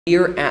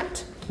Here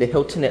at the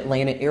Hilton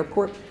Atlanta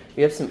Airport,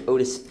 we have some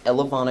Otis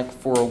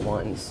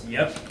Elevonic-401s.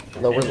 Yep.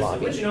 Lower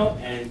lobby. Original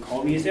and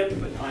called museum,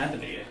 but not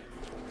activated.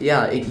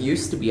 Yeah, it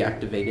used to be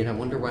activated. I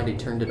wonder why they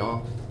turned it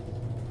off.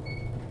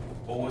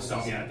 What was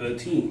something at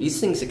 13?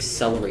 These things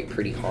accelerate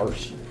pretty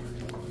harsh.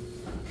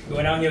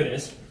 Going down here it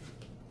is.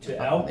 To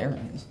L. There it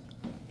is.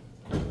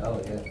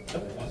 Oh, yeah.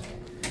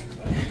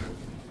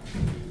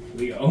 Here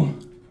we go.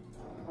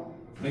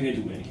 We're gonna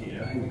do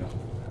indicator. Here we go.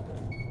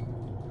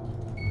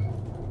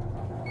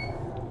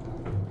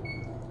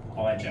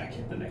 I'll let Jack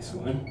hit the next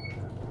one.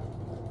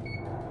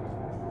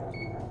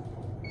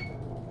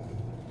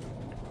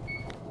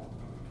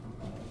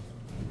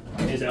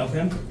 Here's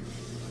Elfham.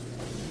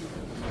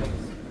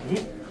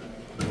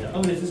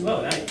 Oh, this as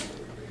well. Nice.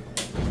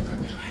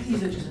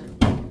 These are just.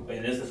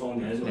 Wait, there's the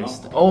phone there as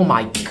well. Oh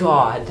my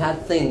god,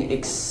 that thing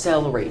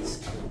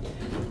accelerates.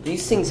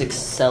 These things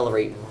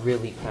accelerate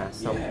really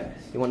fast. Yes.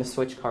 You want to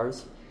switch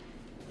cars?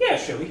 Yeah,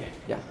 sure, we can.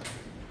 Yeah.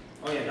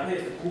 Oh yeah, down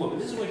here's the pool. But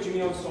this is what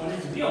Jimmy was on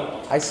his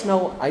video. I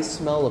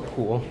smell a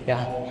pool.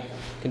 Yeah. Oh.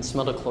 Can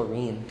smell the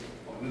chlorine.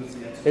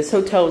 This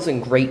hotel is in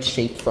great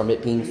shape from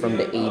it being from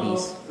the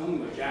 80s.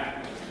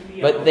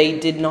 But they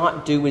did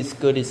not do as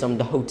good as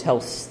the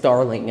Hotel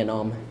Starling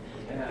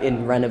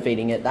in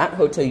renovating it. That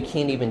hotel, you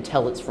can't even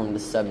tell it's from the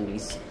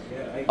 70s.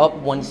 Up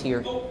one's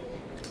here.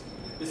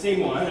 The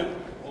same one.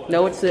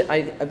 No, it's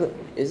the,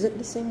 is it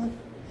the same one?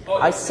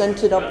 I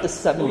sent it up the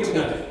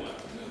 17th.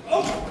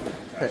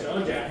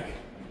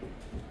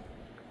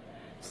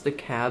 It's the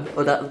cab.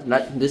 Oh,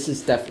 this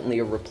is definitely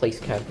a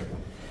replaced cab.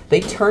 They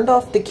turned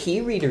off the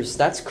key readers.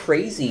 That's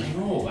crazy.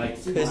 No, like,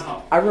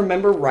 wow. I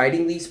remember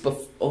riding these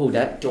before. Oh,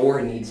 that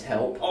door needs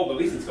help. Oh, but at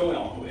least it's going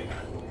all the way.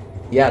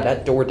 Yeah,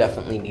 that door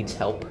definitely needs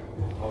help.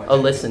 Oh,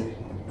 listen.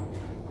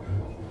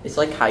 It's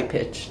like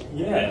high-pitched.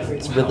 Yeah.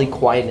 It's really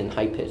quiet and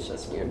high-pitched.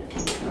 That's weird.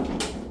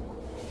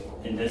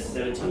 And this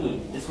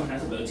 13. This one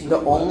has a 13. The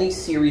only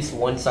Series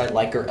 1s I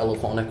like are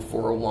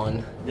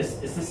Elevonic-401.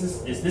 This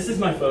is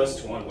my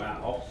first one.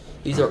 Wow.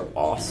 These are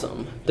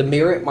awesome. The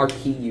Marriott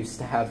Marquis used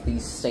to have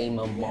these same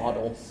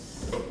model.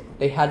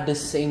 They had the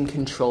same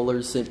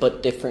controllers,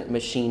 but different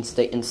machines.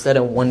 They, instead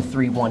of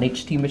 131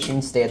 HT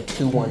machines, they had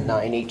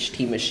 219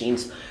 HT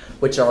machines,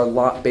 which are a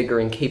lot bigger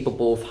and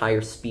capable of higher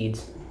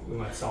speeds.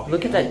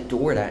 Look at that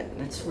door.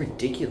 That's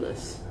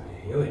ridiculous.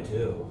 Yeah, we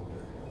do.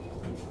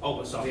 Oh,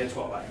 but sorry,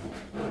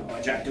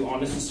 12. Jack, do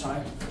honors this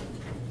time.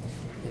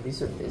 Yeah,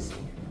 these are busy.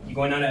 You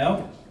going down to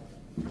L?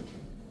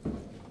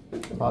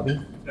 Bobby?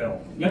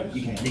 L. Yep,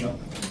 you can. Here you go.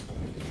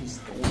 These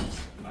doors.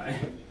 Bye.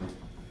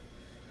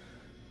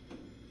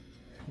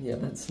 Yeah,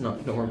 that's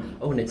not normal.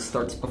 Oh, and it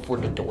starts before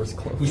the doors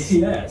close.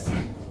 Yes.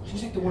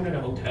 She's like the one at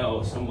a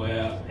hotel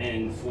somewhere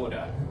in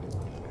Florida.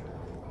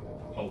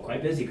 Oh,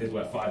 quite busy because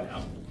we're at 5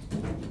 now.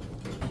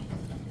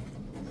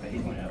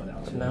 He's going out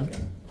now. No.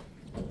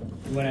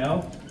 You want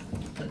out?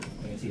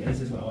 I can see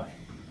this as well.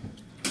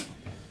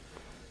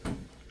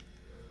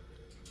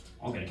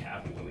 I'll get a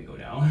cab when we go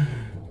down.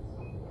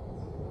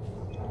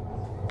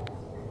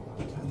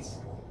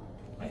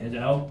 My head's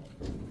out.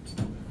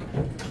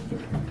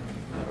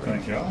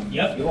 Thank you.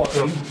 Yep, you're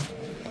welcome.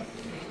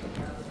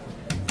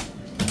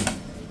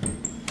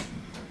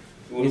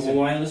 You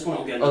want this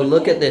one? Oh,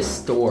 look at this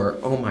store.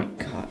 Oh my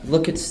god.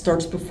 Look, it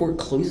starts before it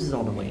closes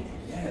all the way.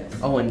 Yes.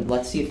 Oh, and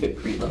let's see if it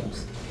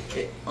preloads.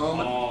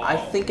 I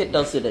think it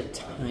does it a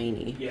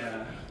tiny.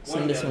 Yeah.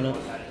 Send this one up.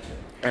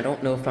 I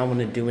don't know if I want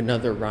to do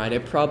another ride. I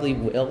probably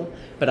will,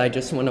 but I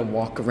just want to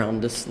walk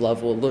around this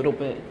level a little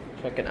bit.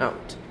 Check it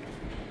out.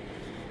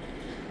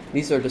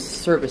 These are the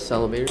service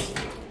elevators.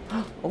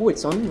 Oh,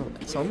 it's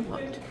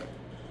unlocked.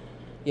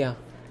 Yeah.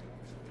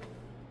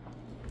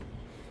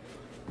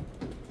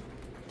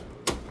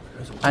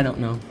 I don't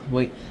know.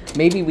 Wait,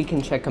 maybe we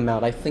can check them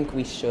out. I think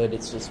we should.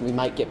 It's just we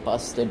might get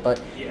busted, but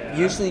yeah.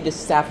 Usually the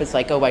staff is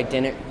like, oh, I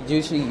didn't.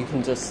 Usually you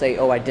can just say,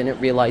 oh, I didn't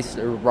realize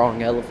they're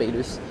wrong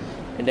elevators,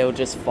 and they'll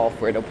just fall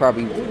for it. They'll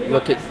probably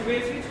look at.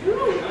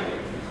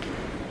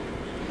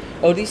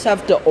 Oh, these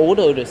have the old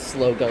Otis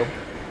logo.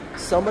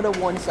 Some of the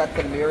ones at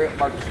the Marriott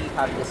Marquis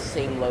have the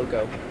same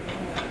logo.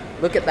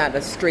 Look at that.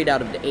 That's straight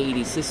out of the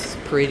 80s. This is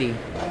pretty.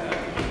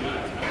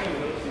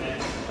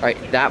 All right,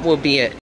 that will be it.